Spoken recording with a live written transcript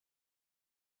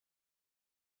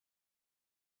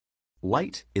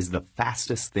Light is the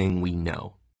fastest thing we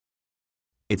know.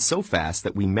 It's so fast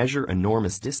that we measure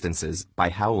enormous distances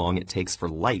by how long it takes for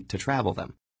light to travel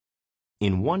them.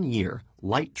 In 1 year,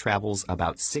 light travels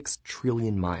about 6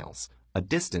 trillion miles, a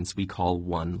distance we call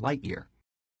 1 light year.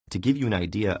 To give you an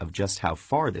idea of just how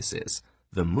far this is,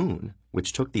 the moon,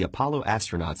 which took the Apollo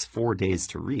astronauts 4 days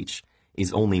to reach,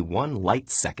 is only 1 light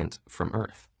second from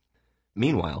Earth.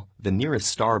 Meanwhile, the nearest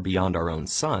star beyond our own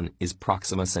sun is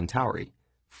Proxima Centauri,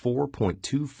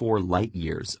 4.24 light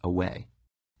years away.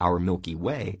 Our Milky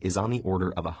Way is on the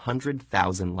order of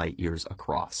 100,000 light years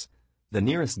across. The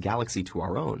nearest galaxy to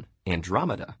our own,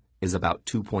 Andromeda, is about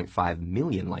 2.5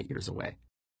 million light years away.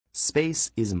 Space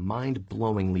is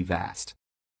mind-blowingly vast.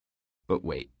 But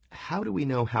wait, how do we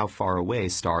know how far away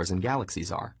stars and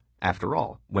galaxies are? After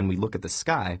all, when we look at the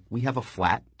sky, we have a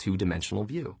flat, two-dimensional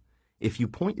view. If you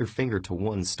point your finger to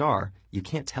one star, you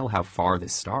can't tell how far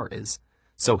this star is.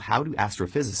 So how do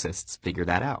astrophysicists figure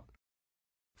that out?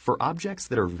 For objects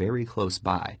that are very close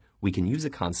by, we can use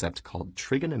a concept called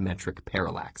trigonometric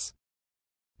parallax.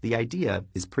 The idea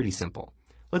is pretty simple.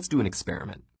 Let's do an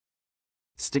experiment.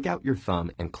 Stick out your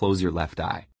thumb and close your left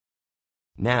eye.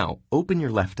 Now, open your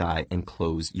left eye and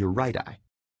close your right eye.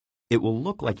 It will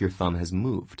look like your thumb has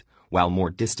moved, while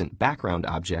more distant background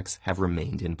objects have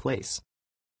remained in place.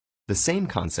 The same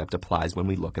concept applies when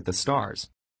we look at the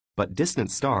stars. But distant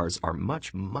stars are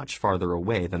much, much farther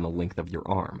away than the length of your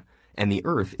arm, and the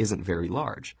Earth isn't very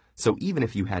large, so even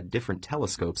if you had different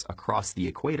telescopes across the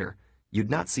equator,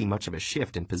 you'd not see much of a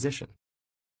shift in position.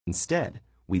 Instead,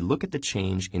 we look at the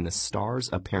change in the star's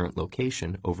apparent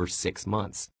location over 6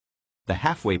 months, the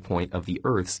halfway point of the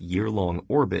Earth's year-long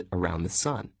orbit around the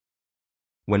Sun.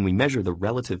 When we measure the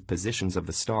relative positions of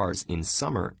the stars in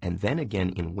summer and then again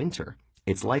in winter,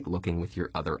 it's like looking with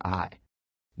your other eye.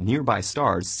 Nearby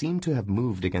stars seem to have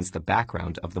moved against the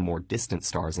background of the more distant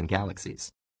stars and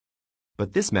galaxies.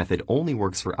 But this method only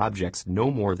works for objects no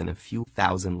more than a few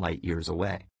thousand light years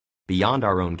away. Beyond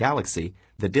our own galaxy,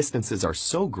 the distances are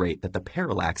so great that the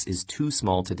parallax is too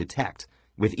small to detect,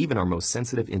 with even our most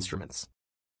sensitive instruments.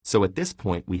 So at this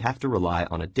point, we have to rely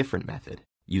on a different method,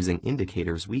 using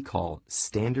indicators we call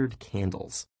standard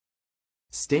candles.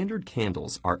 Standard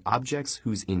candles are objects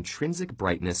whose intrinsic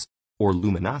brightness, or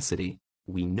luminosity,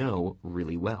 we know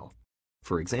really well.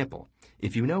 For example,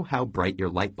 if you know how bright your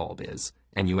light bulb is,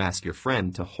 and you ask your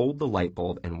friend to hold the light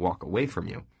bulb and walk away from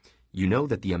you, you know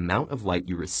that the amount of light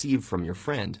you receive from your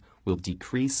friend will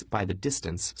decrease by the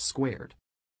distance squared.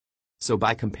 So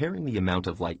by comparing the amount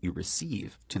of light you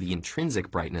receive to the intrinsic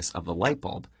brightness of the light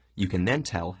bulb, you can then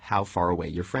tell how far away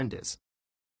your friend is.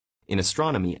 In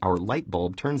astronomy, our light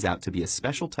bulb turns out to be a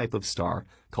special type of star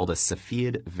called a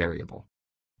Cepheid variable.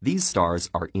 These stars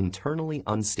are internally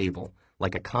unstable,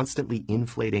 like a constantly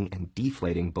inflating and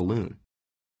deflating balloon.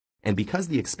 And because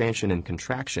the expansion and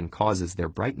contraction causes their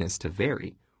brightness to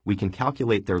vary, we can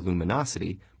calculate their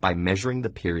luminosity by measuring the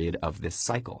period of this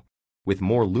cycle, with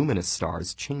more luminous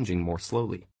stars changing more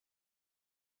slowly.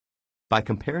 By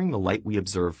comparing the light we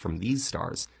observe from these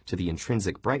stars to the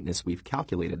intrinsic brightness we've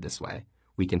calculated this way,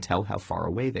 we can tell how far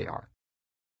away they are.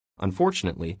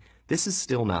 Unfortunately, this is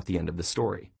still not the end of the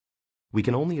story. We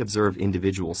can only observe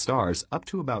individual stars up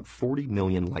to about 40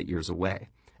 million light-years away,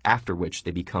 after which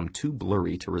they become too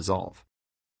blurry to resolve.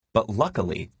 But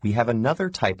luckily, we have another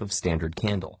type of standard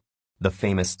candle, the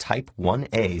famous Type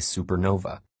 1a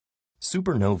supernova.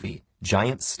 Supernovae,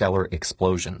 giant stellar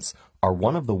explosions, are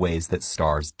one of the ways that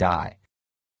stars die.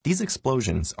 These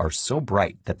explosions are so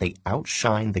bright that they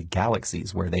outshine the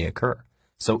galaxies where they occur.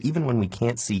 So even when we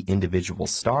can't see individual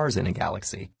stars in a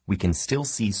galaxy, we can still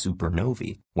see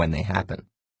supernovae when they happen.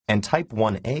 And Type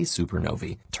 1a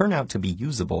supernovae turn out to be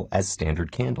usable as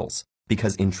standard candles,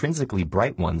 because intrinsically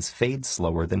bright ones fade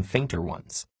slower than fainter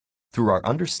ones. Through our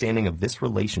understanding of this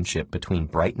relationship between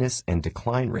brightness and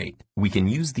decline rate, we can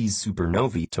use these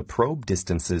supernovae to probe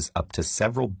distances up to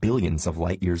several billions of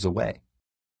light years away.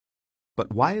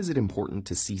 But why is it important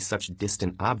to see such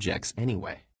distant objects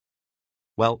anyway?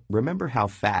 Well, remember how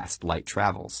fast light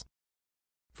travels.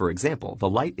 For example, the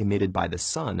light emitted by the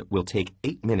sun will take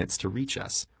 8 minutes to reach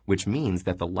us, which means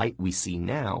that the light we see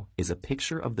now is a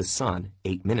picture of the sun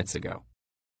 8 minutes ago.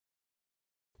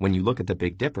 When you look at the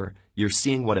Big Dipper, you're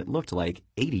seeing what it looked like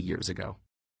 80 years ago.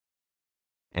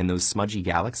 And those smudgy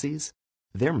galaxies?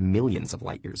 They're millions of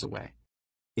light years away.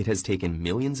 It has taken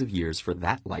millions of years for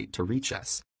that light to reach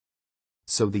us.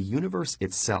 So the universe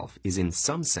itself is in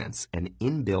some sense an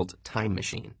inbuilt time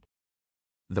machine.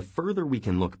 The further we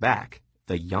can look back,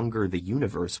 the younger the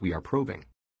universe we are probing.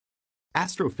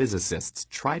 Astrophysicists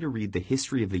try to read the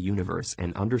history of the universe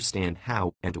and understand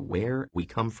how and where we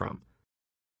come from.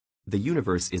 The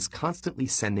universe is constantly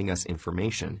sending us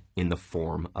information in the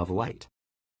form of light.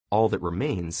 All that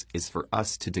remains is for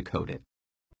us to decode it.